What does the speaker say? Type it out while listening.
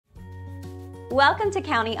Welcome to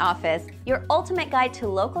County Office, your ultimate guide to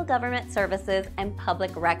local government services and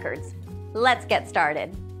public records. Let's get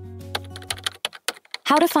started.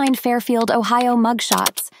 How to find Fairfield, Ohio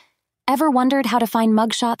mugshots. Ever wondered how to find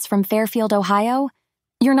mugshots from Fairfield, Ohio?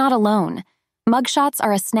 You're not alone. Mugshots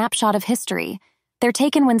are a snapshot of history. They're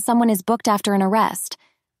taken when someone is booked after an arrest.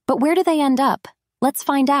 But where do they end up? Let's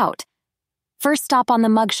find out. First stop on the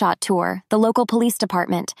Mugshot tour, the local police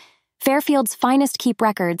department. Fairfield's finest keep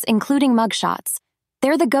records, including mugshots.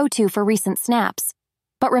 They're the go-to for recent snaps.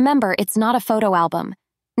 But remember, it's not a photo album.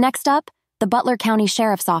 Next up, the Butler County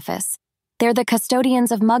Sheriff's Office. They're the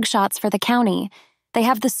custodians of mugshots for the county. They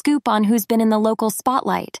have the scoop on who's been in the local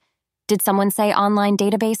spotlight. Did someone say online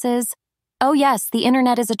databases? Oh yes, the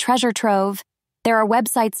internet is a treasure trove. There are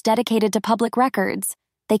websites dedicated to public records.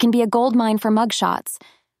 They can be a goldmine for mugshots.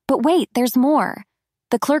 But wait, there's more.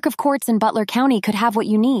 The clerk of courts in Butler County could have what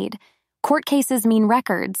you need. Court cases mean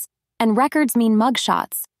records, and records mean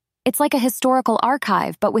mugshots. It's like a historical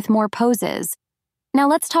archive, but with more poses. Now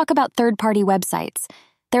let's talk about third-party websites.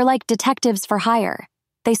 They're like detectives for hire.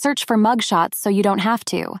 They search for mugshots so you don't have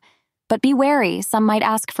to. But be wary, some might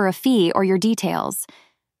ask for a fee or your details.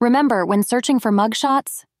 Remember, when searching for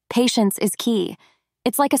mugshots, patience is key.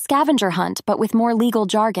 It's like a scavenger hunt, but with more legal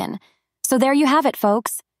jargon. So there you have it,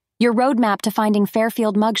 folks. Your roadmap to finding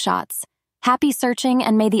Fairfield mugshots. Happy searching,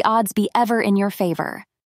 and may the odds be ever in your favor.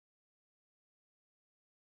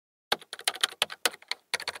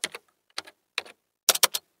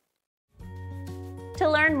 To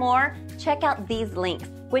learn more, check out these links,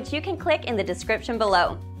 which you can click in the description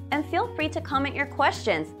below. And feel free to comment your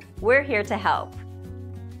questions. We're here to help.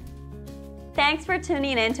 Thanks for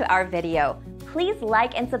tuning in to our video. Please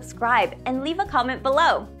like and subscribe and leave a comment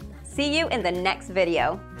below. See you in the next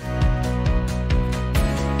video.